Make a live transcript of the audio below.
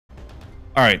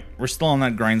Alright, we're still on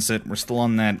that grind set. We're still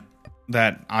on that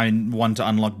I want to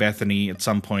unlock Bethany at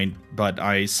some point, but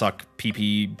I suck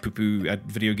pee-pee poo-poo at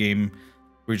video game.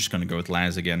 We're just gonna go with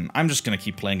Laz again. I'm just gonna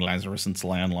keep playing Lazarus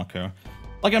until I unlock her.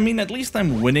 Like, I mean, at least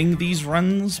I'm winning these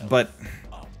runs, but...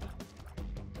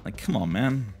 Like, come on,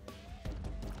 man.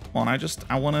 Come on,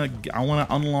 I wanna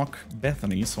unlock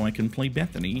Bethany so I can play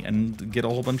Bethany and get a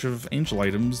whole bunch of angel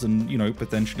items and, you know,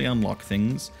 potentially unlock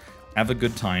things. Have a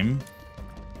good time.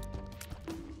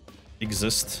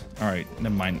 Exist. Alright,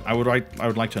 never mind. I would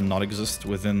like to not exist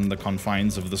within the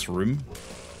confines of this room.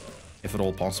 If at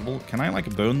all possible. Can I, like,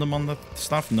 burn them on the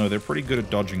stuff? No, they're pretty good at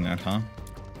dodging that, huh?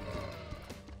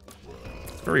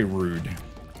 Very rude.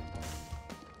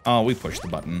 Oh, we pushed the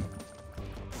button.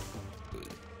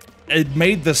 It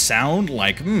made the sound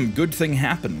like, good thing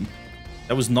happened.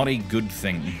 That was not a good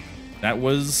thing. That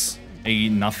was a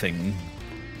nothing.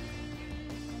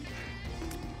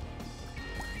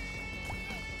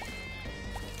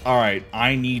 Alright,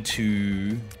 I need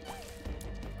to...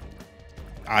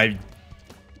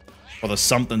 Well,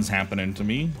 something's happening to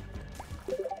me.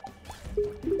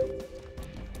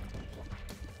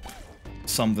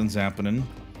 Something's happening.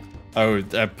 Oh,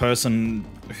 a person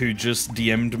who just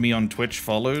DM'd me on Twitch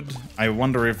followed. I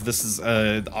wonder if this is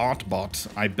an art bot.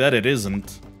 I bet it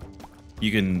isn't.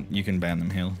 You can ban them,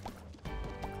 Hill.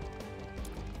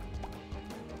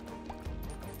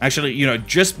 Actually, you know,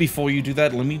 just before you do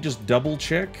that, let me just double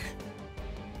check.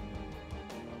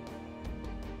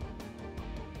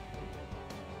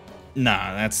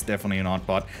 Nah, that's definitely an art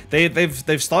bot.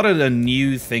 They've started a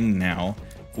new thing now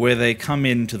where they come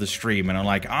into the stream and are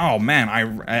like, oh man,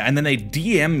 and then they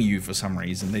DM you for some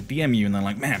reason. They DM you and they're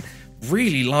like, man,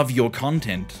 really love your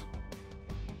content.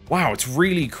 Wow, it's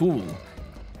really cool.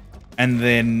 And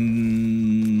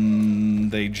then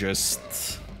they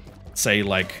just say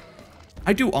like,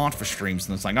 I do art for streams,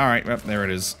 and it's like, alright, well, there it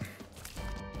is.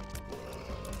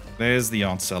 There's the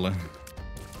art seller.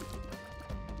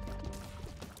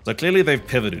 So clearly they've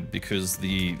pivoted because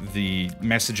the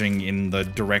messaging in the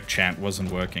direct chat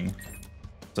wasn't working.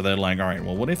 So they're like, alright,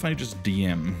 well, what if I just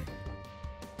DM?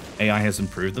 AI has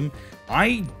improved them.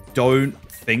 I don't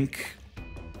think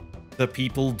the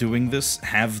people doing this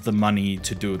have the money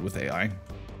to do it with AI.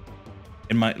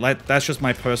 That's just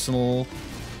my personal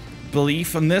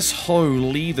belief in this.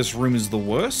 Holy, this room is the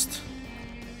worst.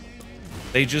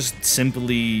 They just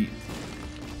simply,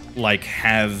 like,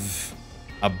 have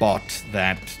a bot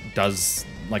that does,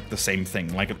 like, the same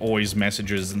thing. Like, it always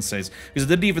messages and says... Because it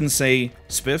didn't even say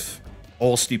Spiff,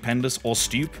 or Stupendous, or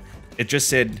Stup. It just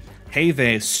said, hey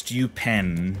there,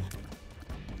 Stupen.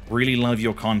 Really love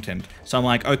your content. So I'm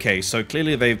like, okay, so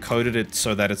clearly they've coded it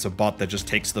so that it's a bot that just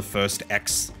takes the first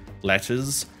X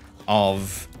letters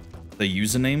of the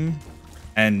username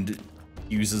and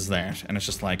uses that. And it's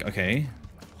just like, okay.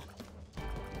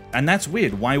 And that's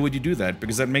weird. Why would you do that?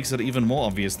 Because that makes it even more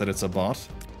obvious that it's a bot.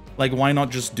 Like, why not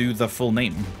just do the full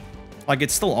name? Like,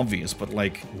 it's still obvious, but,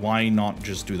 like, why not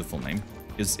just do the full name?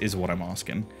 Is what I'm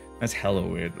asking. That's hella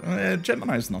weird.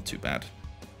 Gemini's not too bad.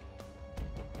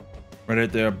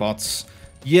 Reddit, there are bots.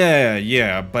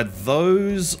 Yeah, but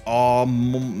those are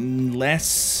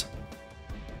less...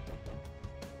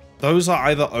 Those are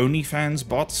either OnlyFans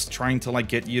bots trying to, like,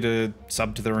 get you to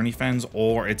sub to their OnlyFans,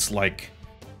 or it's, like...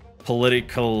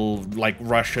 political, like,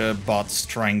 Russia bots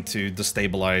trying to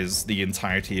destabilize the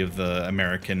entirety of the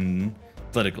American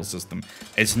political system.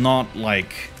 It's not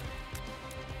like,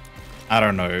 I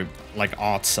don't know, like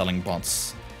art selling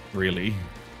bots, really.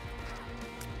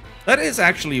 That is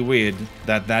actually weird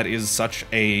that that is such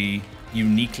a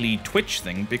uniquely Twitch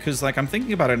thing, because, like, I'm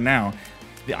thinking about it now.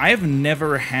 I have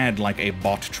never had, like, a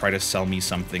bot try to sell me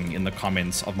something in the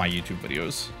comments of my YouTube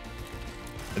videos.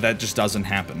 That just doesn't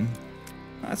happen.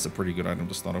 That's a pretty good item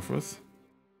to start off with.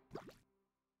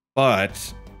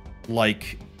 But,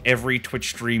 like, every Twitch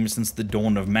stream since the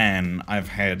dawn of man, I've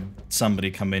had somebody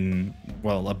come in,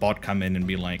 well, a bot come in and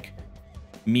be like,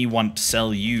 me want to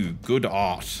sell you good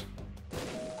art.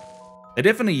 They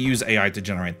definitely use AI to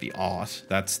generate the art.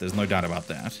 There's no doubt about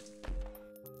that.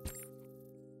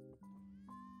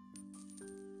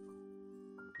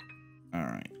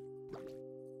 Alright.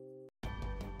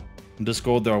 In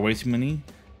Discord, there are way too many.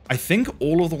 I think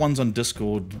all of the ones on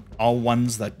Discord are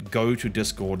ones that go to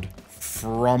Discord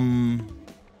from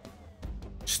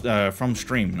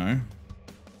stream, no?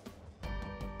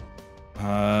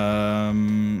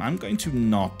 I'm going to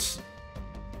not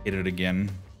hit it again.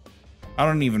 I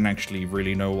don't even actually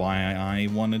really know why I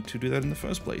wanted to do that in the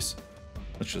first place.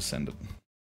 Let's just send it.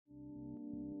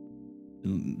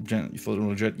 You thought it was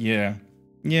legit? Yeah.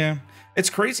 Yeah. It's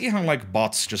crazy how, like,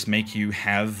 bots just make you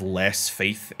have less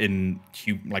faith in,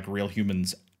 like, real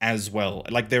humans as well.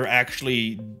 Like, they're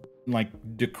actually, like,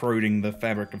 decoding the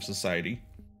fabric of society.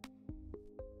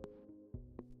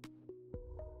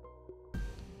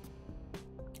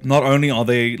 Not only are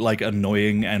they, like,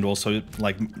 annoying and also,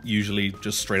 like, usually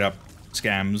just straight up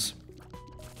scams,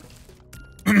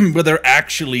 but they're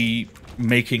actually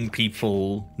making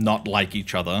people not like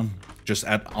each other, just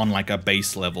on, like, a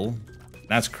base level.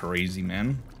 That's crazy,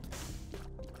 man.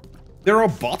 There are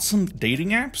bots on dating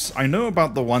apps? I know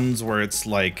about the ones where it's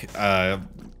like,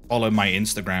 follow my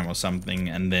Instagram or something,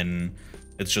 and then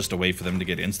it's just a way for them to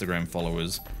get Instagram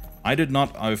followers. I did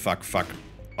not... Oh, fuck.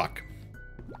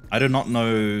 I do not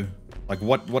know... Like,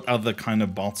 what other kind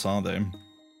of bots are there?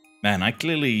 Man, I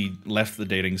clearly left the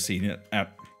dating scene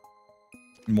at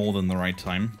more than the right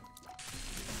time.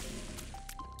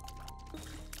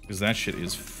 Because that shit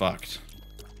is fucked.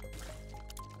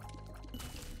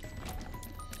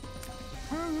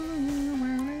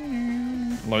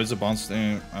 Loads of bots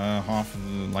there, half of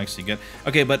the likes you get.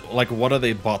 Okay, but, like, what are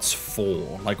they bots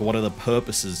for? Like, what are the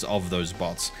purposes of those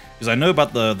bots? Because I know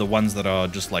about the ones that are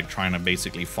just, like, trying to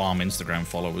basically farm Instagram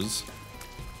followers.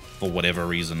 For whatever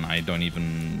reason, I don't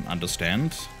even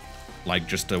understand. Like,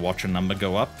 just to watch a number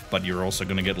go up, but you're also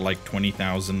gonna get, like,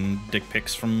 20,000 dick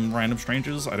pics from random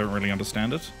strangers? I don't really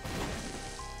understand it.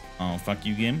 Oh, fuck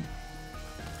you, game.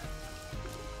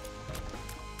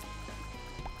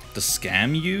 To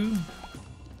scam you?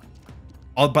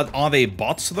 Oh, but are they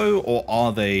bots, though, or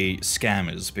are they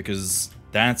scammers? Because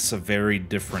that's a very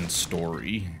different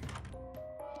story.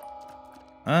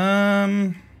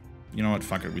 You know what?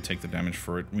 Fuck it. We take the damage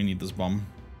for it. We need this bomb.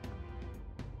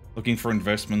 Looking for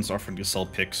investments, offering to sell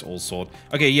picks, all sort.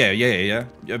 Okay, yeah.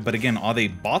 But again, are they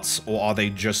bots, or are they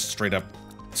just straight up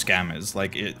scammers?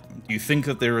 Like, you think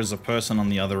that there is a person on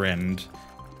the other end...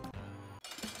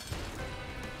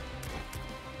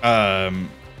 And...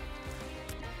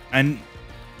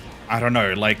 I don't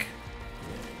know, like...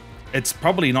 It's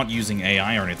probably not using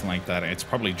AI or anything like that. It's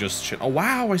probably just shit. Oh,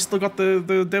 wow, I still got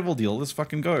the devil deal. Let's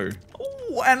fucking go.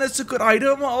 Oh, and it's a good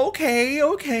item. Okay.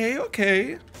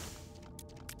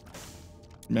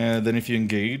 Then if you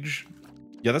engage...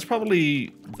 Yeah, that's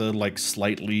probably the, like,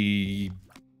 slightly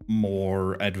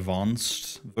more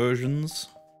advanced versions.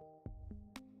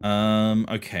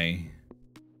 Okay.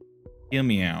 Hear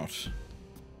me out.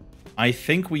 I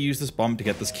think we use this bomb to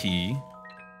get this key.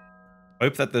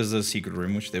 Hope that there's a secret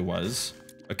room, which there was.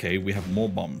 Okay, we have more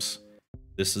bombs.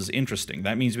 This is interesting.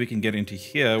 That means we can get into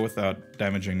here without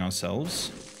damaging ourselves.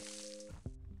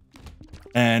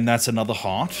 And that's another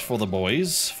heart for the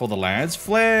boys, for the lads.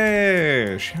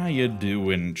 Flash! How you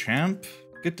doing, champ?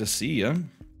 Good to see you.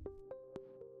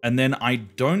 And then I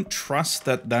don't trust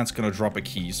that that's gonna drop a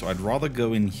key, so I'd rather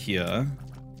go in here.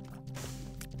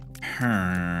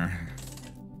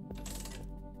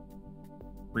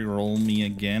 Reroll me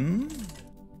again.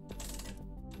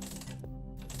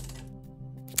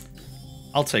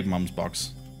 I'll take Mom's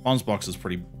box. Mom's box is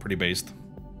pretty based.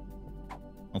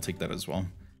 I'll take that as well.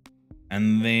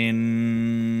 And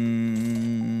then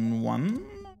one.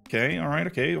 Okay, all right,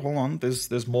 okay. Hold on.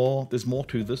 There's more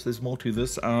to this. There's more to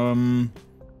this.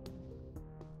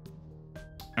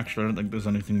 Actually, I don't think there's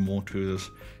anything more to this.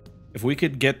 If we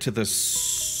could get to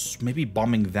this, maybe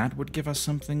bombing that would give us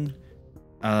something.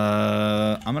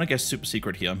 I'm gonna guess super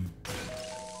secret here.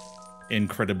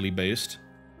 Incredibly based.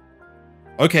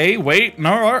 Okay, wait,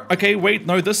 no, okay, wait,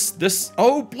 no, this,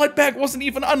 oh, blood bag wasn't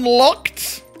even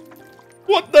unlocked!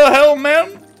 What the hell,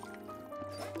 man?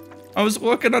 I was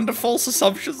working under false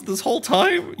assumptions this whole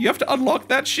time. You have to unlock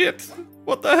that shit.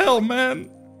 What the hell,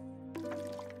 man?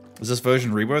 Is this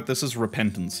version Rebirth? This is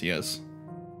Repentance, yes.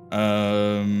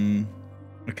 Okay,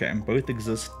 both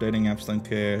exist, dating apps don't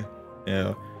care.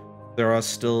 Yeah. There are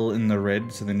still in the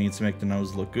red, so they need to make the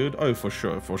nose look good. Oh, for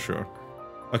sure, for sure.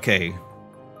 Okay.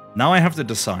 Now I have to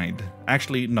decide.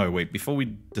 Actually, no, wait, before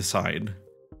we decide.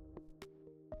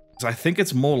 So I think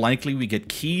it's more likely we get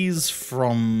keys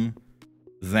from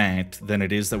that than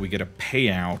it is that we get a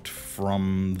payout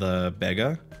from the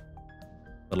beggar.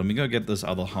 But let me go get this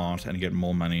other heart and get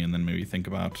more money and then maybe think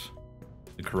about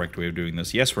the correct way of doing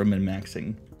this. Yes, we're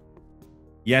min-maxing.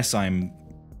 Yes, I'm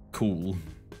cool.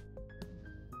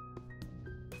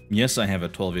 Yes, I have a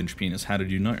 12-inch penis. How did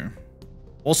you know?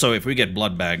 Also, if we get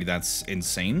blood bag, that's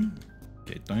insane.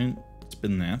 Okay, don't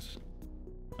spin that.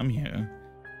 I'm here.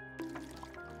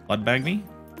 Blood bag me?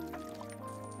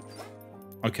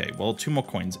 Okay, well, 2 more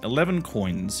coins. 11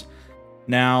 coins.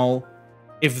 Now,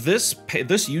 if this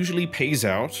usually pays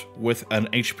out with an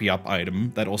HP up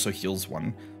item that also heals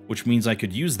 1, which means I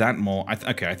could use that more.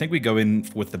 Okay, I think we go in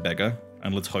with the beggar.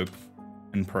 and let's hope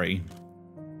and pray.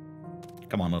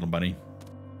 Come on, little buddy.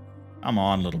 Come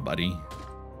on, little buddy.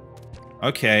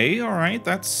 Okay, alright,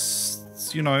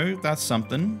 that's, you know, that's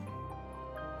something.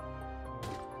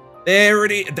 There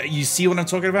it is. You see what I'm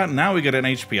talking about? Now we get an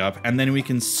HP up, and then we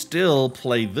can still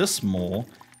play this more,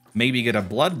 maybe get a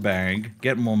blood bag,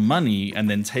 get more money, and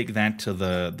then take that to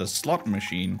the slot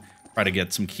machine, try to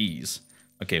get some keys.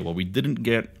 Okay, well, we didn't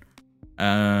get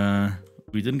blood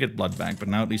bag, but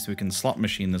now at least we can slot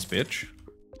machine this bitch.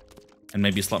 And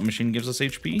maybe slot machine gives us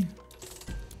HP?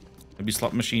 Maybe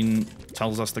slot machine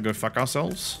tells us to go fuck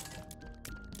ourselves?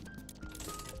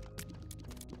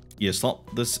 Yeah,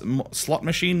 slot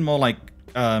machine, more like,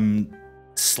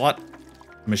 slut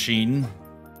machine.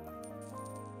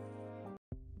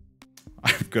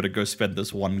 I've got to go spend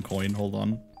this 1 coin, hold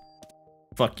on.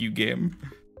 Fuck you, game.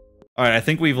 Alright, I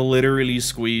think we've literally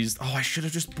squeezed... Oh, I should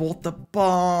have just bought the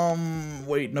bomb!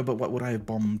 Wait, no, but what would I have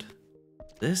bombed?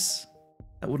 This?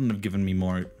 That wouldn't have given me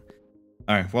more...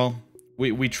 Alright, well,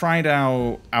 we tried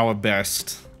our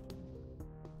best.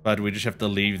 But we just have to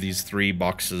leave these 3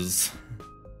 boxes.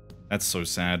 That's so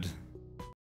sad.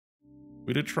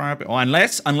 We did try... Oh,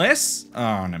 unless...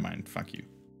 Oh, never mind, fuck you.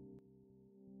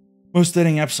 Most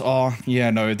dating apps are... Yeah,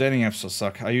 no, dating apps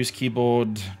suck. I use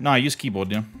keyboard... No, I use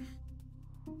keyboard, yeah.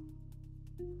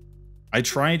 I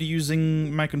tried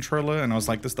using my controller, and I was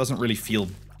like, this doesn't really feel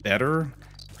better.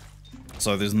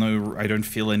 So there's no... I don't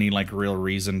feel any, like, real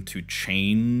reason to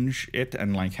change it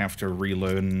and, like, have to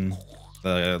relearn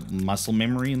the muscle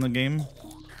memory in the game.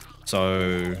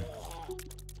 So...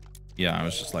 Yeah, I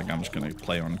was just like, I'm just gonna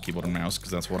play on keyboard and mouse,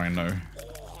 because that's what I know.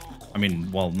 I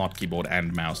mean, well, not keyboard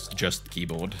and mouse, just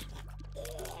keyboard.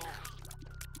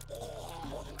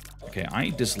 Okay, I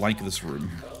dislike this room.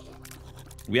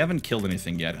 We haven't killed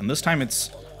anything yet, and this time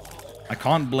it's... I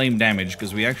can't blame damage,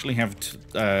 because we actually have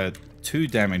 2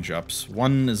 damage ups.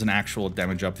 One is an actual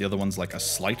damage up, the other one's like a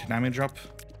slight damage up.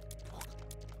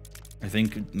 I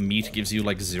think meat gives you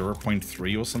like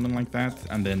 0.3 or something like that,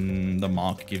 and then the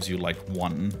mark gives you like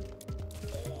 1.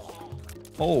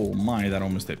 Oh my, that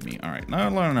almost hit me. Alright,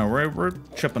 no, we're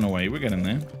chipping away, we're getting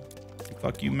there.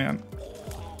 Fuck you, man.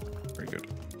 Very good.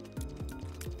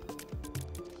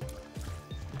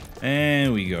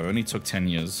 There we go, only took 10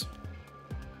 years.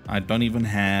 I don't even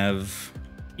have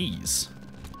keys.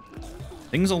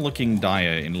 Things are looking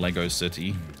dire in Lego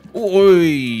City.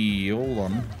 Oi, hold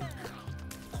on.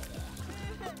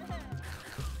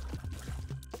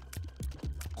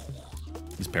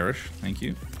 Please perish, thank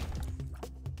you.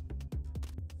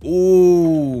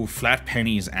 Ooh, flat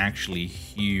penny is actually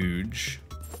huge.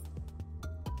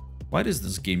 Why does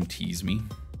this game tease me?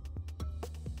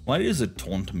 Why does it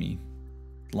taunt me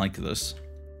like this?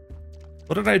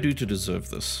 What did I do to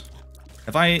deserve this?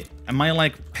 Am I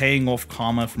like paying off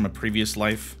karma from a previous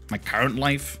life? My current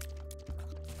life?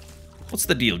 What's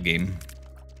the deal, game?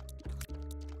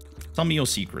 Tell me your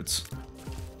secrets.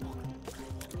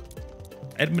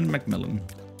 Edmund McMillen.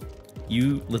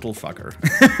 You little fucker.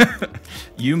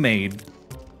 You made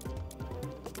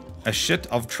a shit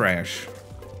of trash.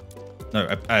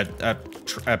 No, a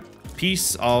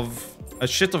piece of... A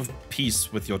shit of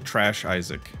peace with your trash,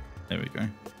 Isaac. There we go.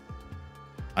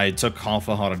 I took half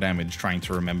a heart of damage trying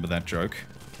to remember that joke.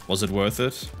 Was it worth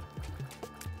it?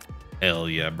 Hell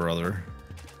yeah, brother.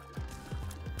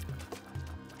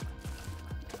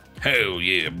 Hell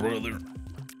yeah, brother.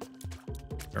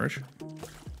 Perish.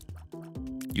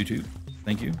 You too.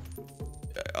 Thank you.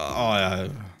 I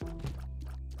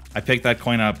picked that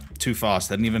coin up too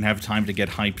fast. I didn't even have time to get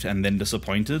hyped and then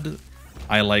disappointed.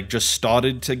 I like just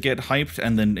started to get hyped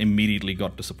and then immediately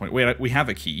got disappointed. Wait, we have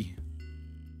a key.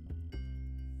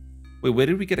 Wait, where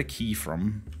did we get a key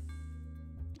from?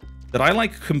 Did I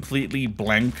like completely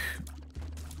blank?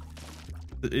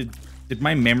 Did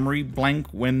my memory blank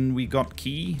when we got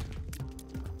key?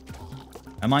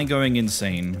 Am I going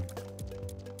insane?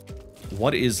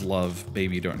 What is love?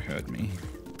 Baby, don't hurt me.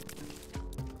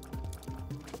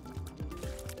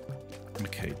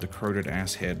 Okay, decroded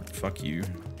asshead. Fuck you.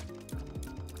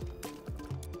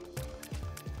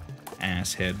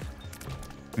 Asshead.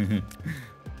 I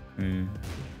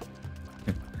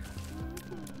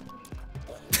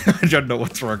don't know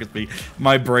what's wrong with me.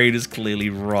 My brain is clearly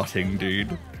rotting,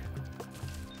 dude.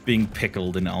 Being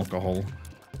pickled in alcohol.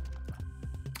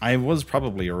 I was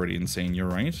probably already insane, you're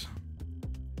right.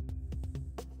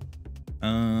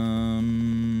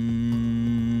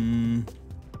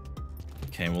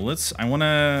 Okay, well I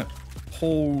wanna...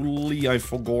 Holy, I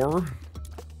forgot.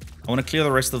 I wanna clear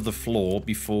the rest of the floor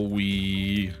before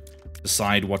we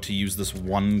decide what to use this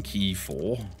 1 key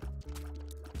for.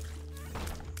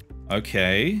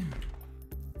 Okay.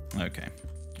 Okay.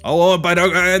 Oh, but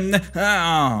I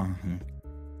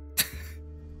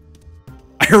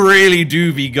really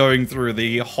do be going through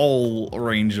the whole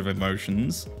range of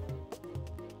emotions.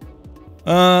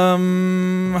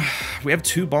 We have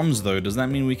 2 bombs though. Does that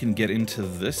mean we can get into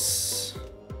this?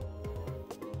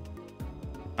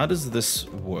 How does this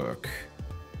work?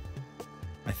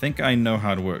 I think I know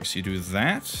how it works. You do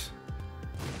that.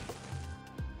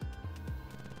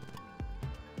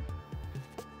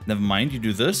 Never mind, you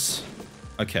do this.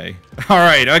 Okay.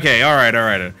 Alright, okay,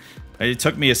 alright. It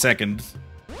took me a second.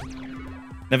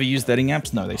 Never used dating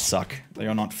apps? No, they suck. They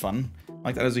are not fun.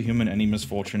 Like that as a human, any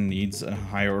misfortune needs a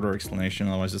higher order explanation,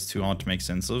 otherwise it's too hard to make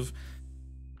sense of.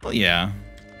 Well, yeah.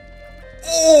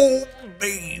 Oh,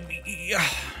 baby.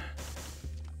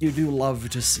 You do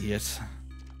love to see it.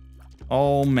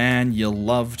 Oh man, you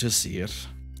love to see it.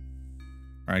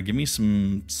 Alright, give me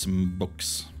some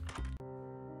books.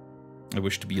 I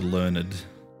wish to be learned.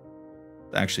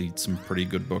 Actually, some pretty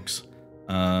good books.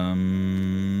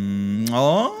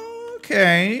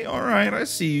 Okay, alright, I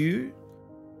see you.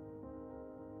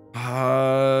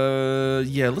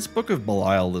 Yeah, let's Book of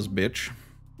Belial this bitch.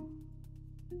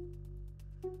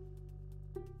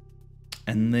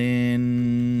 And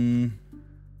then...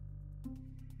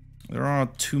 there are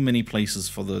too many places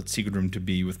for the secret room to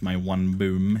be with my 1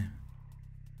 boom.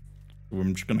 So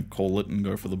I'm just gonna call it and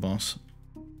go for the boss.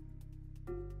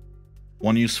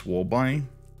 One you swore by?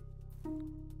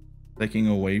 Taking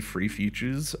away free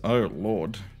features? Oh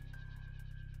lord.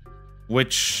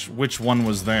 Which one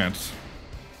was that?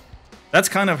 That's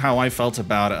kind of how I felt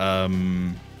about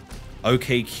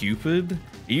OkCupid.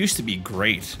 It used to be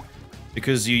great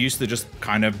because you used to just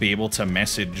kind of be able to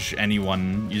message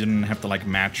anyone. You didn't have to like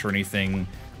match or anything.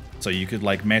 So you could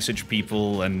like message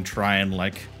people and try and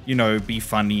like, you know, be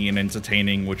funny and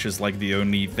entertaining, which is like the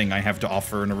only thing I have to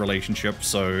offer in a relationship.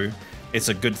 So it's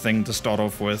a good thing to start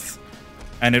off with.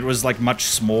 And it was like much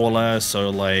smaller, so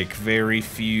like very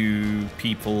few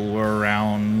people were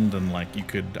around and like you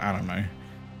could, I don't know.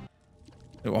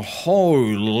 Oh,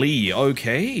 holy,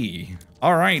 okay.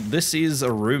 Alright, this is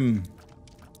a room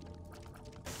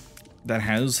that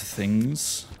has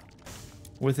things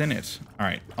within it.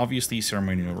 Alright, obviously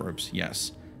ceremonial robes,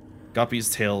 yes. Guppy's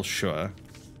tail, sure.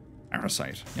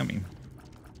 Parasite, yummy.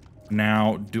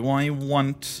 Now, do I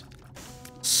want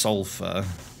sulfur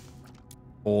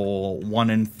or 1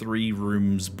 in 3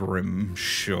 rooms brim?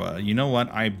 Sure. You know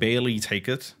what? I barely take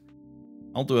it.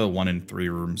 I'll do a 1 in 3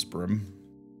 rooms brim.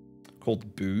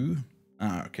 Called Boo.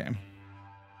 Ah, okay.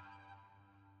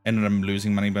 And I'm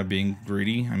losing money by being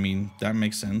greedy. I mean, that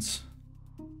makes sense.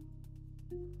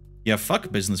 Yeah,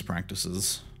 fuck business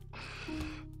practices.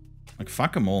 Like,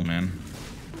 fuck them all, man.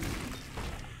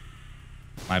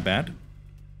 My bad.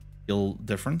 Skill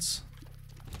difference.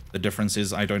 The difference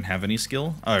is I don't have any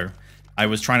skill. Oh, I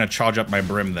was trying to charge up my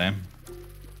brim there.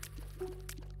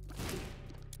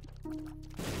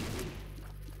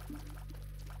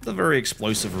 It's a very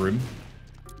explosive room.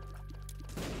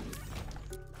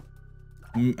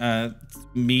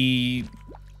 Me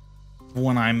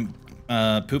when I'm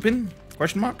pooping?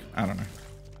 Question mark? I don't know.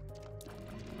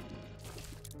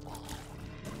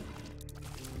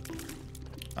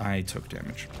 I took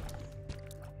damage.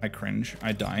 I cringe.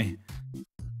 I die.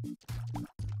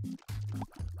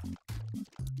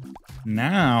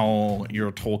 Now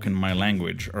you're talking my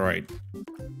language. Alright.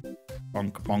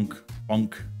 Bonk, bonk,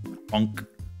 bonk, bonk.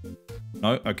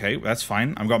 No, okay, that's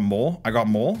fine. I've got more. I got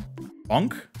more.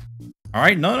 Bonk.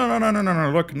 Alright, no.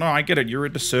 Look, no, I get it. You're a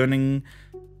discerning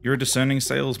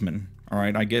salesman.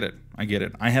 Alright, I get it. I get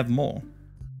it. I have more.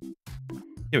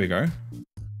 Here we go.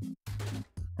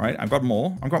 Alright, I've got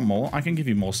more. I've got more. I can give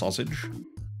you more sausage.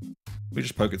 We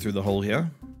just poke it through the hole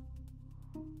here.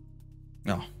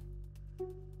 Oh.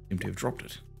 Seem to have dropped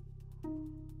it.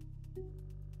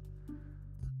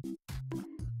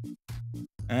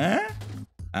 Huh?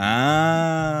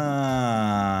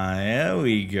 Ah, there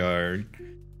we go.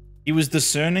 He was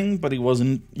discerning, but he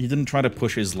didn't try to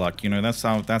push his luck, you know, that's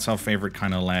our favorite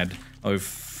kind of lad. Oh,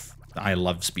 I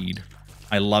love speed.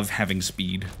 I love having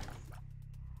speed.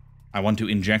 I want to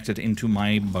inject it into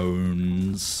my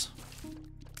bones.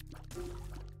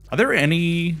 Are there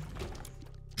any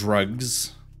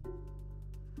drugs,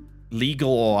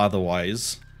 legal or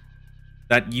otherwise,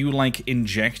 that you like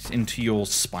inject into your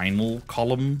spinal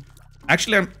column?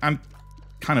 Actually, I'm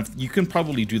kind of, you can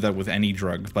probably do that with any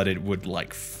drug, but it would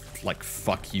like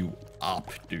fuck you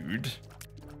up, dude.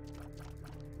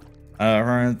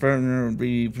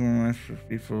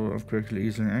 People of quickly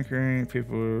easily accurate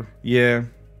people. Yeah.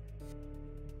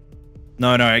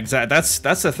 No, exactly.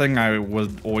 That's the thing I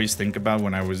would always think about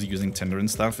when I was using Tinder and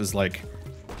stuff, is like,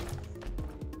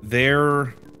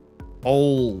 their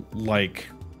whole, like,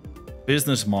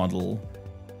 business model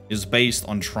is based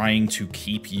on trying to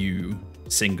keep you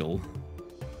single.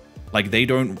 Like, they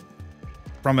don't,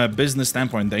 from a business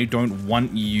standpoint, they don't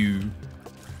want you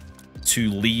to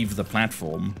leave the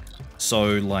platform.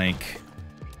 So, like,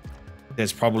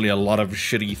 there's probably a lot of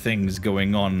shitty things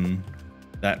going on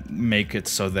that make it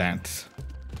so that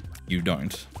you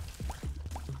don't.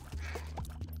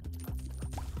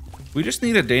 We just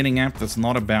need a dating app that's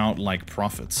not about, like,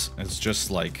 profits. It's just,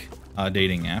 like, a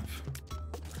dating app.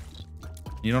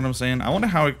 You know what I'm saying? I wonder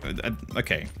how...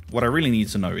 okay, what I really need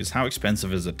to know is how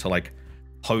expensive is it to, like,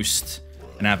 host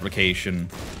an application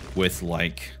with,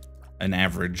 like, an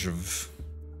average of,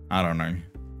 I don't know,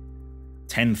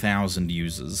 10,000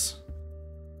 users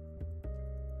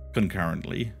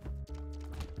concurrently.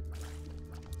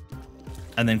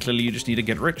 And then clearly you just need to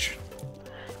get rich.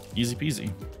 Easy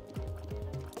peasy.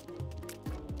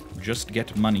 Just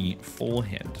get money full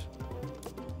head.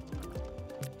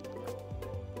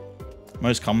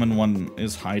 Most common one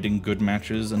is hiding good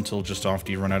matches until just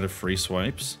after you run out of free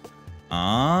swipes.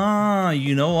 Ah,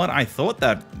 you know what? I thought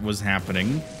that was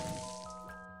happening.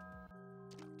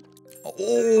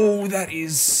 Oh, that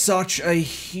is such a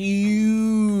huge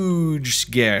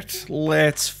get.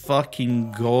 Let's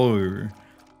fucking go.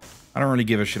 I don't really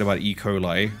give a shit about E.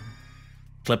 coli.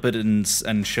 Clip it and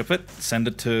ship it. Send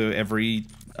it to every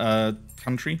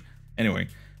country. Anyway,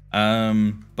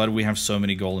 but we have so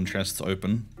many golden chests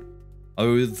open.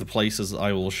 Oh, the places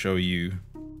I will show you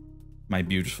my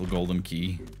beautiful golden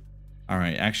key.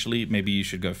 Alright, actually, maybe you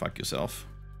should go fuck yourself.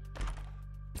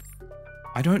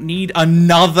 I don't need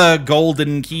another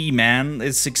golden key, man.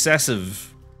 It's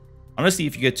excessive. Honestly,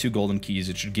 if you get 2 golden keys,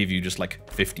 it should give you just like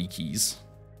 50 keys.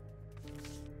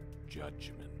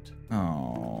 Judgment.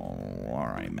 Oh,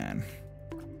 alright, man.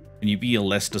 Can you be a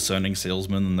less discerning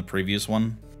salesman than the previous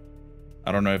one?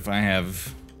 I don't know if I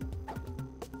have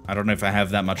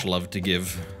that much love to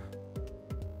give.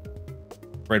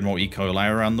 Spread more E. coli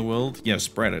around the world? Yeah,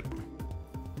 spread it.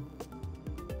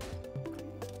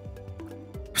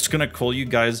 I was gonna call you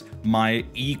guys my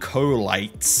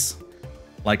Ecolites.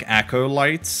 Like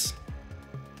acolytes.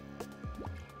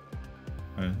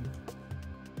 I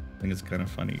think it's kind of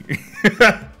funny.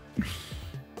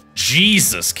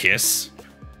 Jesus, Kiss.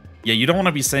 Yeah, you don't want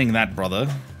to be saying that, brother.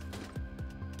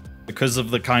 Because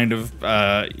of the kind of,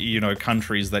 you know,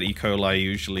 countries that E. coli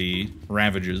usually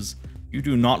ravages. You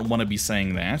do not want to be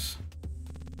saying that.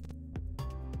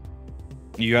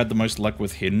 You had the most luck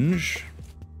with Hinge.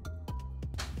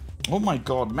 Oh my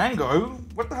god, Mango!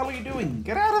 What the hell are you doing?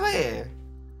 Get out of there!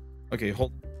 Okay,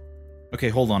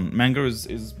 hold on. Mango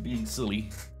is being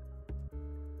silly.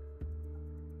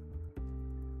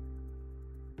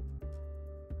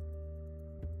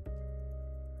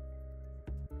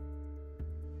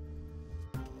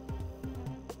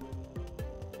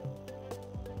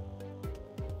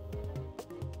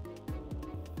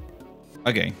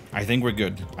 Okay, I think we're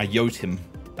good. I yote him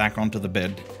back onto the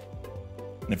bed.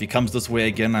 And if he comes this way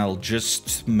again, I'll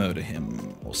just murder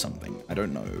him or something. I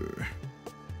don't know.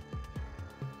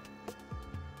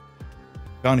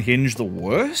 Found Hinge the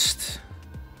worst?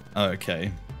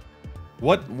 Okay.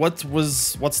 What's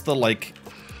the, like,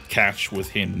 catch with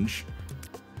Hinge?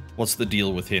 What's the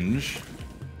deal with Hinge?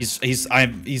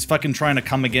 He's fucking trying to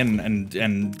come again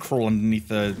and crawl underneath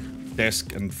the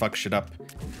desk and fuck shit up.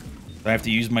 I have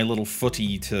to use my little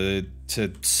footy to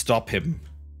stop him.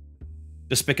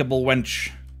 Despicable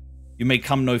wench. You may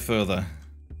come no further.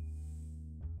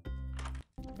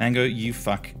 Mango, you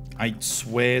fuck. I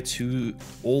swear to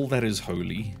all that is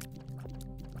holy.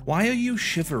 Why are you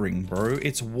shivering, bro?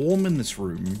 It's warm in this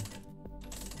room.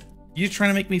 You trying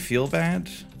to make me feel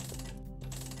bad?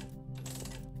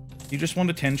 You just want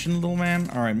attention, little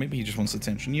man? Alright, maybe he just wants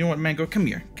attention. You know what, Mango? Come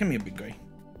here. Come here, big guy.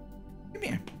 Come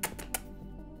here.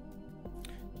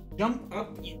 Jump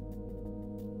up.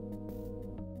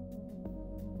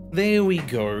 There we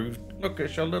go. Look,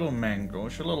 it's your little Mango.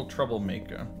 It's your little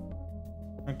troublemaker.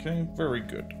 Okay, very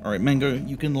good. Alright, Mango,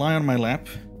 you can lie on my lap.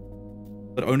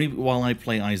 But only while I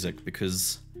play Isaac,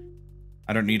 because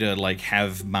I don't need to, like,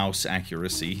 have mouse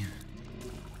accuracy.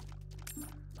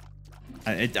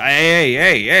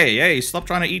 Hey, stop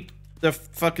trying to eat the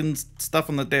fucking stuff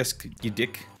on the desk, you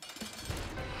dick.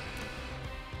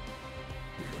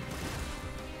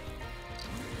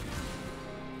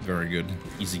 Very good.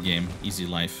 Easy game. Easy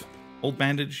life. Old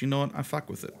bandage, you know what? I fuck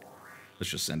with it.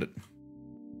 Let's just send it.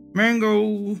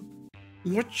 Mango!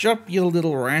 What's up, you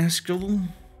little rascal?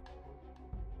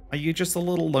 Are you just a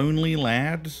little lonely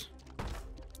lad?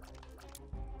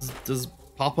 Does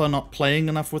Papa not playing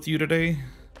enough with you today?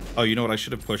 Oh, you know what? I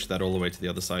should have pushed that all the way to the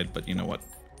other side, but you know what?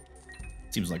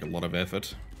 Seems like a lot of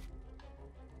effort.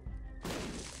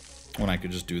 When I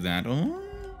could just do that. Oh,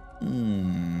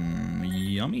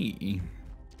 yummy.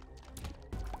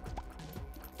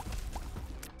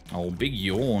 Oh, big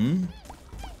yawn.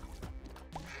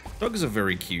 Dogs are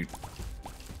very cute.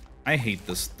 I hate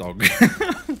this dog.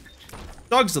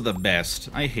 Dogs are the best.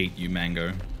 I hate you,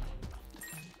 Mango.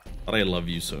 But I love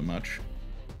you so much.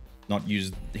 Not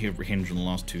used Hinge in the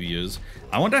last 2 years.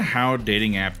 I wonder how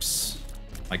dating apps,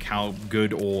 like how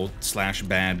good or /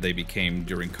 bad they became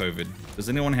during COVID. Does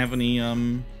anyone have any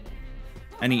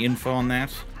info on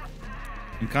that?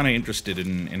 I'm kind of interested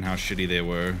in how shitty they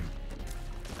were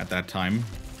at that time.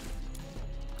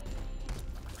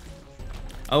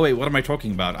 Oh wait, what am I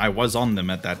talking about? I was on them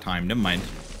at that time. Never mind.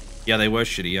 Yeah, they were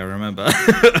shitty, I remember.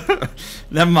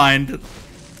 Never mind.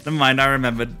 Never mind, I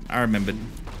remembered.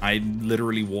 I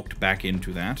literally walked back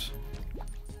into that.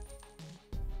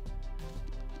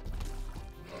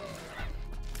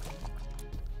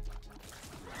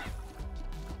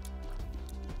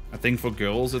 I think for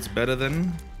girls it's better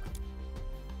than...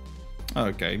 Oh,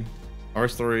 okay. Horror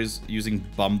stories using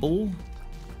Bumble?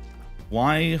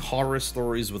 Why horror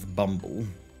stories with Bumble?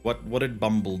 What did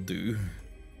Bumble do?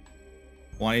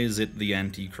 Why is it the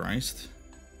Antichrist?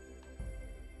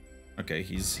 Okay,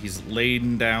 he's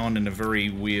laid down in a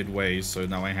very weird way, so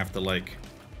now I have to, like,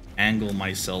 angle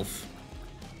myself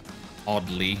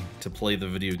oddly to play the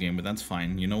video game, but that's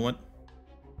fine. You know what?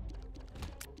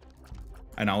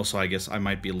 And also, I guess I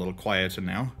might be a little quieter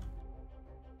now.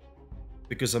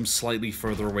 Because I'm slightly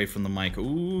further away from the mic.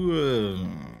 Ooh.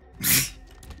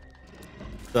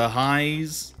 The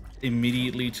highs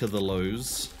immediately to the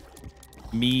lows.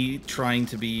 Me trying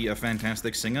to be a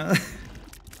fantastic singer.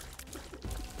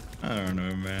 I don't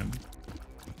know, man.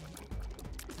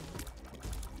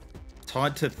 It's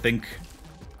hard to think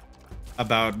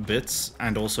about bits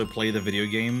and also play the video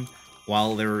game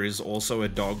while there is also a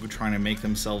dog trying to make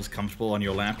themselves comfortable on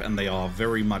your lap, and they are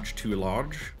very much too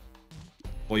large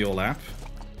for your lap.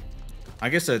 I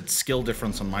guess a skill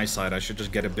difference on my side. I should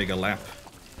just get a bigger lap.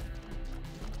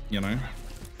 You know?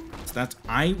 So that's...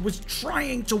 I was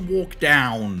trying to walk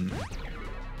down.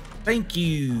 Thank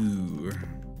you.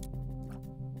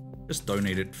 Just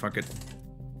donate it. Fuck it.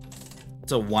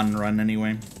 It's a 1 run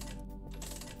anyway.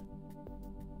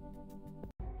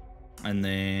 And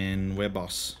then... where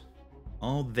boss?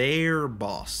 Oh, there,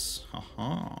 boss.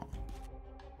 Haha.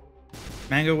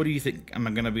 Mango, what do you think? Am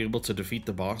I going to be able to defeat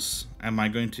the boss? Am I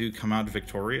going to come out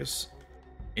victorious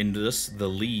in this, the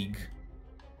League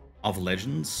of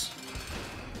Legends?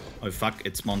 Oh fuck,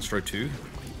 it's Monstro 2.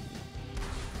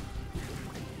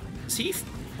 Is he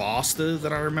faster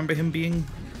than I remember him being?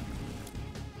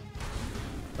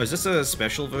 Oh, is this a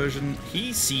special version?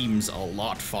 He seems a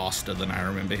lot faster than I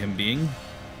remember him being.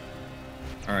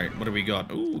 Alright, what do we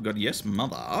got? Ooh, we got Yes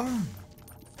Mother.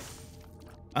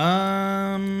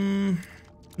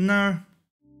 No.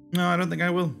 No, I don't think I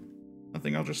will. I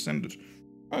think I'll just send it.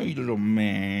 Hey, little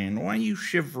man, why are you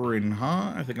shivering,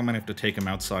 huh? I think I might have to take him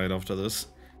outside after this.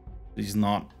 He's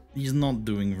not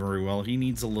doing very well. He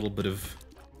needs a little bit of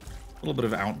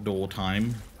outdoor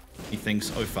time. He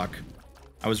thinks, oh fuck.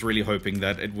 I was really hoping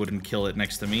that it wouldn't kill it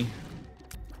next to me.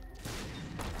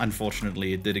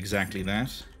 Unfortunately, it did exactly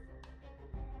that.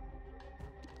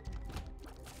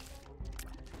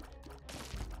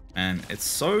 And it's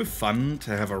so fun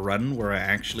to have a run where I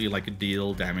actually, like,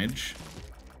 deal damage.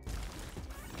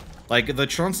 Like, the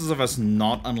chances of us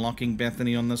not unlocking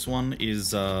Bethany on this one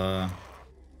is,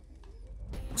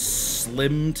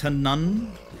 slim to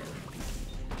none.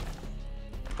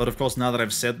 But of course, now that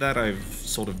I've said that, I've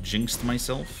sort of jinxed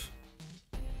myself.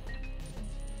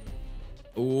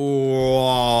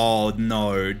 Oh,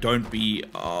 no, don't be...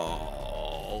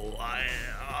 Oh,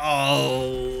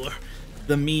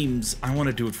 the memes. I want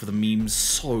to do it for the memes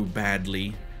so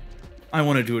badly. I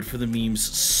want to do it for the memes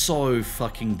so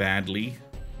fucking badly.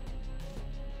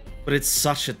 But it's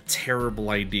such a terrible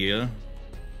idea.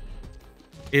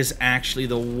 It is actually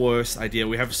the worst idea.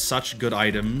 We have such good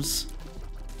items.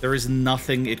 There is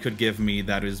nothing it could give me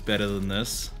that is better than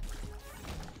this.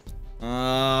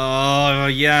 Oh,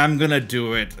 yeah, I'm gonna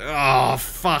do it. Oh,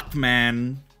 fuck,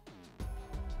 man.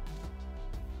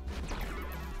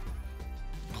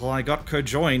 Well, I got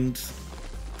cojoined.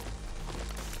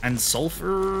 And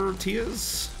sulfur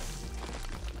tears?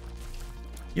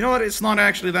 You know what? It's not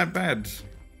actually that bad.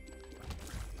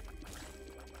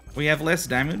 We have less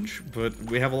damage, but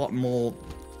we have a lot more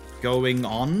going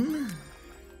on.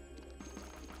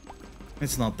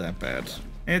 It's not that bad.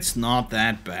 It's not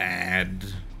that bad.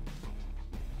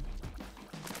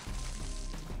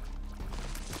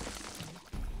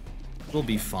 We'll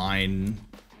be fine.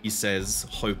 he says,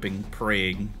 hoping,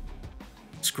 praying,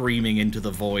 screaming into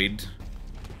the void.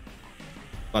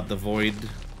 But the void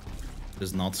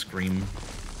does not scream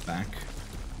back.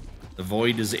 The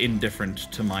void is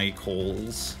indifferent to my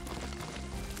calls.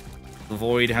 The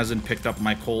void hasn't picked up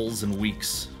my calls in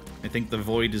weeks. I think the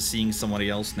void is seeing somebody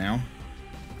else now.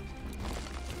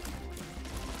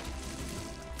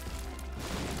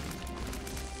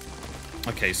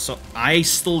 Okay, so I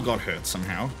still got hurt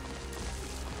somehow.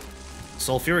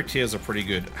 Sulfuric tears are pretty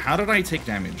good. How did I take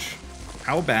damage?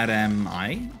 How bad am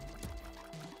I?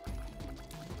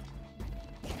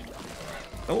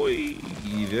 Oh,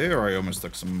 there I almost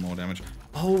took some more damage.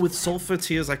 Oh, with sulfur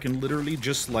tears I can literally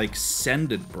just like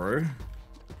send it, bro.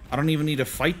 I don't even need to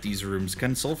fight these rooms.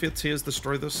 Can sulfur tears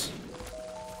destroy this?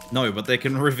 No, but they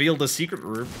can reveal the secret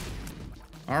room.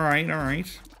 Alright,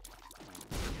 alright.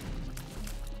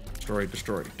 Destroy,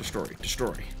 destroy, destroy,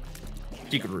 destroy.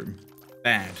 Secret room.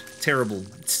 Bad. Terrible.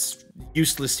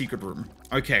 Useless secret room.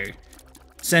 Okay.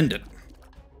 Send it.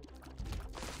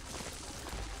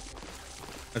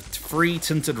 A free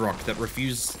tinted rock that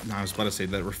refuses... No, I was about to say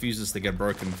that refuses to get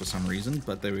broken for some reason,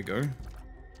 but there we go.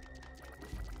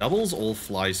 Doubles all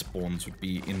fly spawns would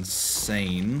be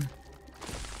insane.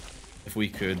 If we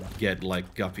could get,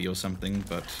 like, Guppy or something,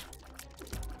 but...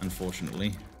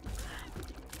 Unfortunately.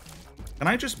 Can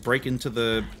I just break into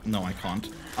the... No, I can't.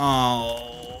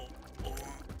 Oh...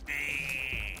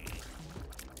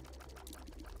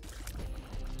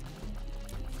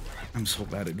 I'm so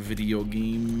bad at video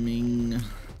gaming.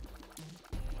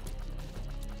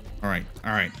 Alright,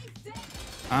 alright.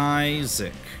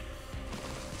 Isaac.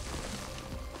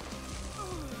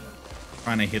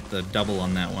 Trying to hit the double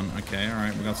on that one. Okay,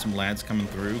 alright, we got some lads coming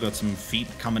through. We got some feet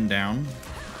coming down.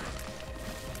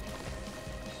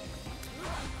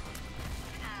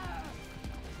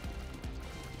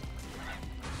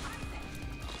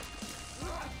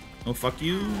 Oh, fuck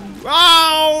you.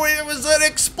 Oh, it was an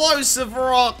explosive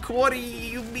rock. What do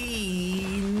you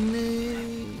mean?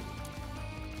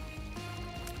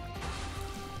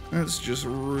 That's just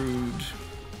rude.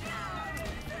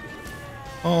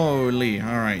 Holy,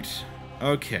 alright.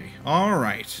 Okay,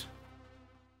 alright.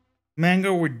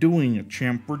 Mango, we're doing it,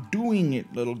 champ. We're doing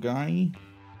it, little guy.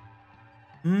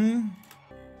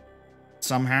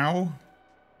 Somehow.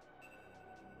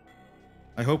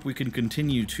 I hope we can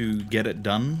continue to get it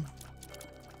done.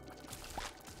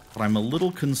 But I'm a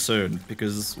little concerned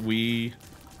because we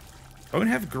don't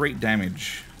have great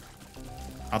damage.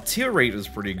 Our tier rate is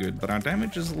pretty good, but our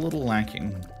damage is a little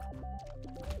lacking.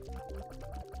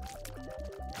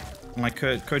 Like,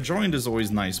 Cojoined is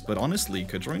always nice, but honestly,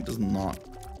 Cojoined is not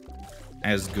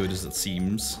as good as it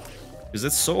seems. Because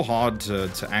it's so hard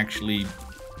to actually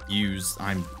use...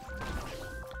 I'm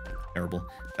terrible.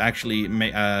 To actually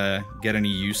get any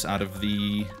use out of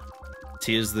the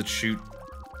tiers that shoot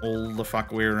all the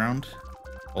fuck way around.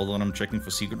 Although I'm checking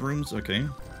for secret rooms, okay.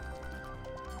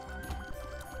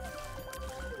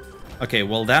 Okay,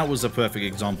 well that was a perfect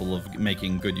example of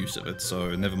making good use of it,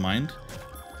 so never mind.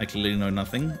 I clearly know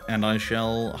nothing, and I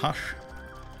shall hush.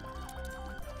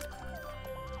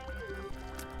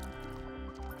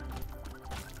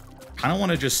 Kinda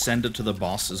wanna just send it to the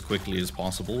boss as quickly as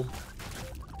possible.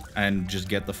 And just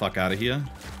get the fuck out of here.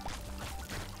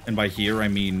 And by here, I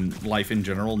mean life in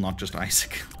general, not just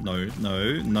Isaac. No,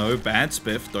 no, no, bad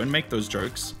Spiff. Don't make those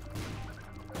jokes.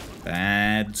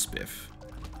 Bad Spiff.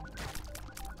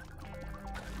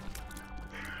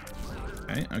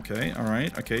 Okay, okay,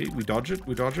 alright, okay, we dodge it,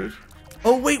 we dodge it.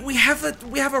 Oh wait, we have a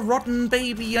rotten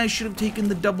baby. I should have taken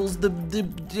the doubles,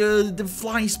 the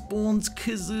fly spawns,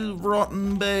 'cause of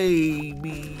rotten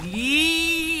baby.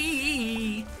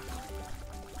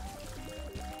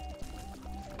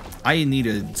 I need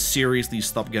to seriously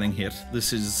stop getting hit.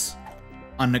 This is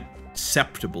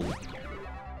unacceptable.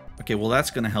 Okay, well that's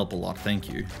gonna help a lot,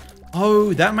 thank you.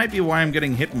 Oh, that might be why I'm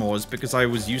getting hit more, is because I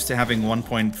was used to having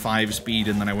 1.5 speed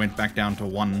and then I went back down to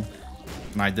 1.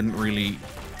 And I didn't really...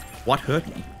 What hurt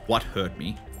me? What hurt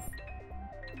me?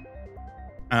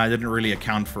 And I didn't really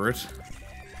account for it.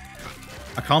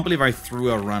 I can't believe I threw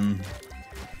a run.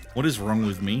 What is wrong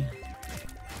with me?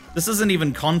 This isn't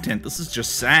even content, this is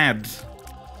just sad.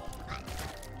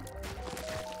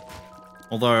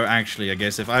 Although, actually, I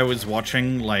guess if I was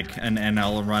watching, like, an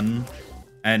NL run,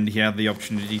 and he had the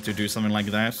opportunity to do something like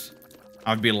that,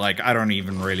 I'd be like, I don't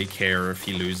even really care if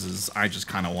he loses. I just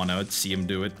kind of want to see him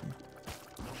do it.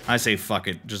 I say, fuck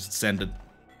it, just send it.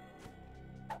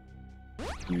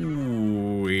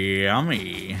 Ooh,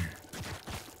 yummy.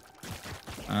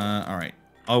 Alright.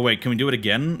 Oh, wait, can we do it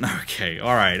again? Okay,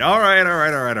 alright, alright,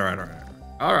 alright, alright, alright, alright.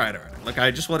 Alright, alright. Look,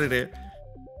 I just wanted to...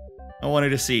 I wanted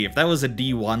to see if that was a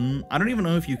D1. I don't even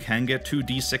know if you can get 2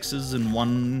 D6s in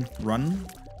one run.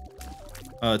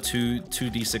 Two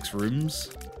D6 rooms.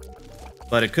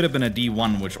 But it could have been a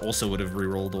D1, which also would have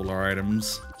rerolled all our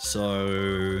items.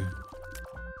 So...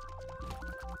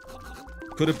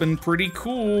 could have been pretty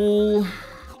cool.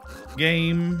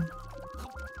 Game.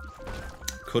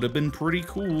 Could have been pretty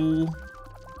cool.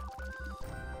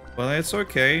 But it's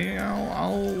okay.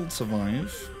 I'll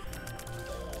survive.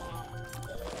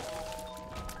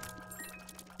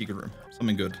 Secret room.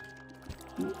 Something good.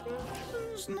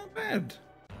 It's not bad.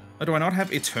 Oh, do I not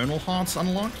have Eternal Hearts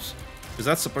unlocked? Because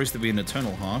that's supposed to be an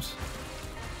Eternal Heart.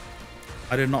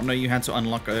 I did not know you had to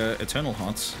unlock Eternal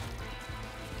Hearts.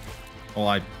 Well,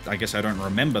 I guess I don't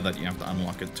remember that you have to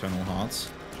unlock Eternal Hearts.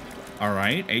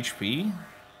 Alright, HP.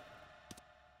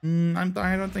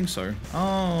 I don't think so.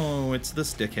 Oh, it's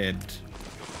this dickhead.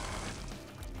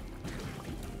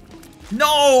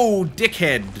 No,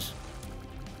 dickhead!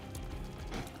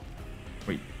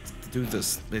 Wait, do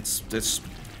this. It's...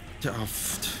 Oh,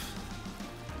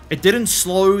 it didn't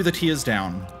slow the tears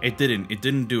down. It didn't. It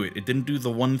didn't do it. It didn't do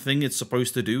the one thing it's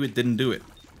supposed to do. It didn't do it.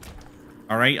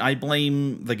 Alright, I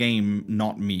blame the game,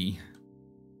 not me.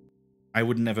 I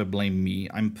would never blame me.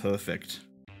 I'm perfect.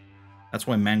 That's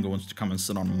why Mango wants to come and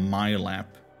sit on my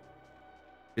lap.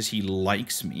 Because he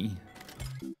likes me.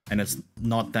 And it's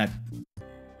not that,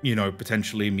 you know,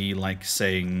 potentially me, like,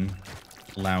 saying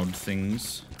loud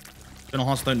things. Eternal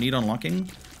Hearts don't need unlocking?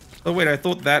 Oh, wait, I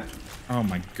thought that... Oh,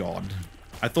 my God.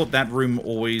 I thought that room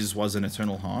always was an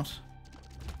Eternal Heart.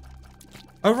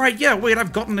 Oh, right, yeah, wait,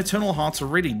 I've gotten Eternal Hearts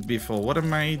already before. What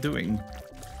am I doing?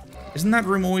 Isn't that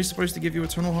room always supposed to give you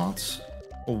Eternal Hearts?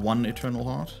 Or one Eternal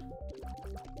Heart?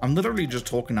 I'm literally just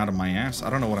talking out of my ass. I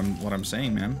don't know what I'm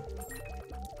saying, man.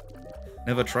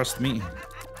 Never trust me.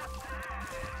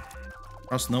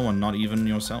 Trust no one, not even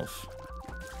yourself.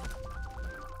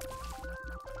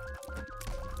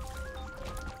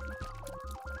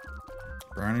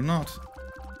 Apparently not.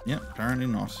 Yep, apparently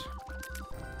not.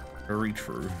 Very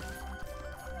true.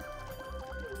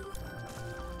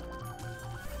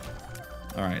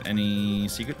 Alright, any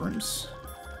secret rooms?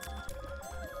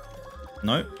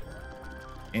 Nope.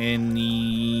 Any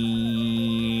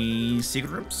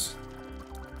secret rooms?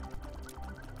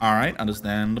 Alright,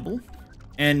 understandable.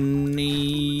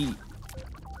 Any...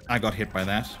 I got hit by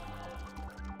that.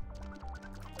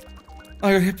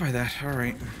 I got hit by that,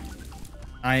 alright.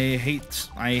 I hate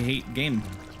game.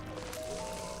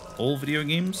 All video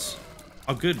games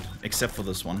are good, except for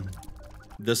this one.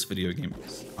 This video game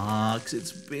sucks.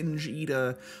 It's binge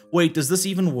eater. Wait, does this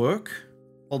even work?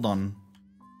 Hold on.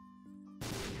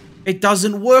 It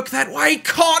doesn't work that way. I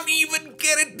can't even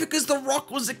get it because the rock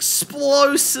was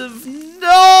explosive. No!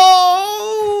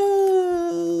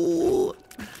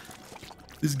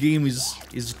 This game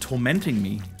is tormenting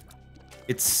me.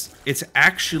 It's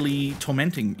actually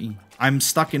tormenting me. I'm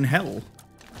stuck in hell.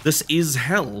 This is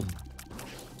hell.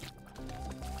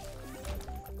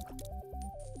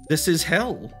 This is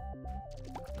hell.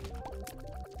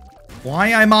 Why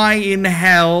am I in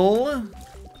hell?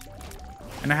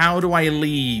 And how do I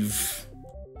leave?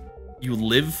 You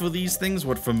live for these things?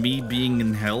 What, for me being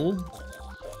in hell?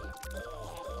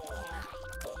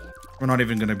 We're not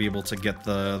even gonna be able to get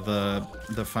the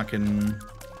fucking...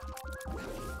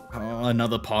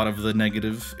 another part of the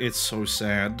negative. It's so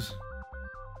sad.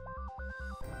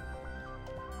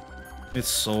 It's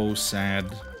so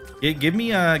sad. Yeah, give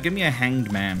me a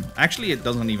hanged man. Actually, it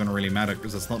doesn't even really matter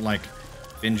because it's not like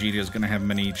Binge Eater is gonna have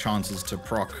many chances to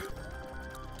proc.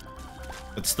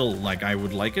 But still, like, I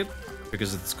would like it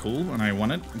because it's cool and I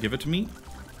want it. Give it to me.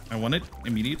 I want it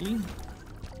immediately.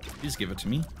 Please give it to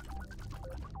me.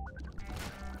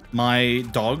 My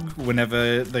dog,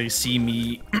 whenever they see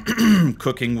me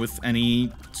cooking with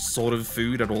any sort of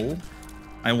food at all,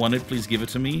 I want it. Please give it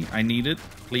to me. I need it.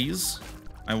 Please.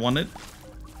 I want it.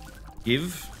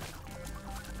 Give.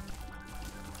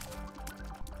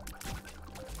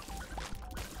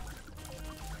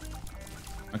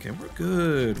 Okay, we're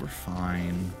good. We're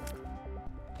fine.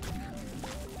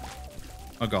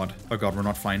 Oh god. Oh god, we're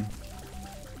not fine.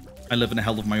 I live in a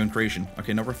hell of my own creation.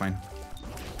 Okay, no, we're fine.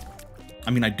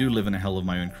 I mean, I do live in a hell of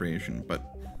my own creation, but...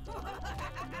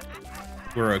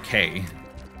 we're okay.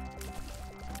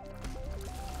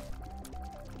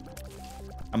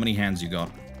 How many hands you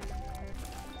got?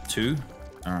 2?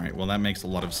 Alright, well that makes a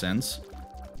lot of sense.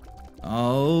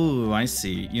 Oh, I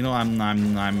see. You know,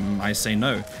 I say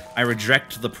no. I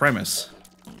reject the premise.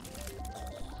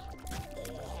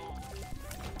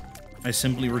 I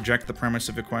simply reject the premise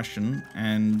of your question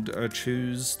and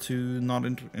choose to not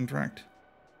interact.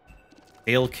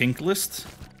 Ale Kink List?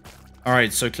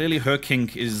 Alright, so clearly her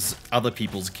kink is other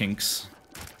people's kinks.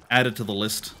 Added to the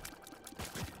list.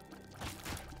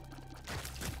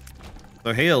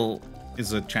 So Hale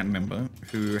is a chat member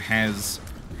who has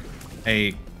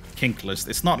a kink list.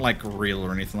 It's not like real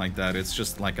or anything like that, it's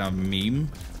just like a meme.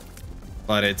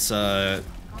 But it's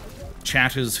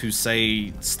chatters who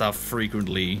say stuff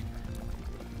frequently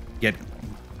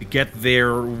get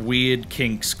their weird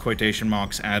kinks, quotation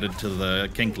marks, added to the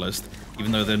kink list,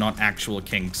 even though they're not actual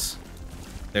kinks.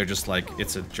 They're just like,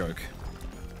 it's a joke.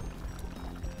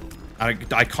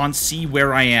 I can't see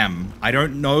where I am. I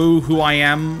don't know who I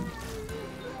am.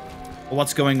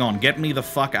 What's going on? Get me the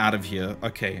fuck out of here.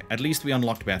 Okay, at least we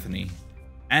unlocked Bethany.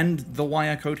 And the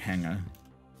wire coat hanger.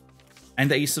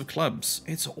 And the Ace of Clubs.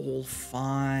 It's all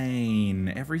fine.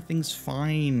 Everything's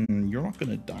fine. You're not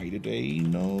gonna die today.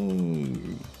 No.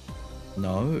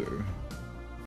 No.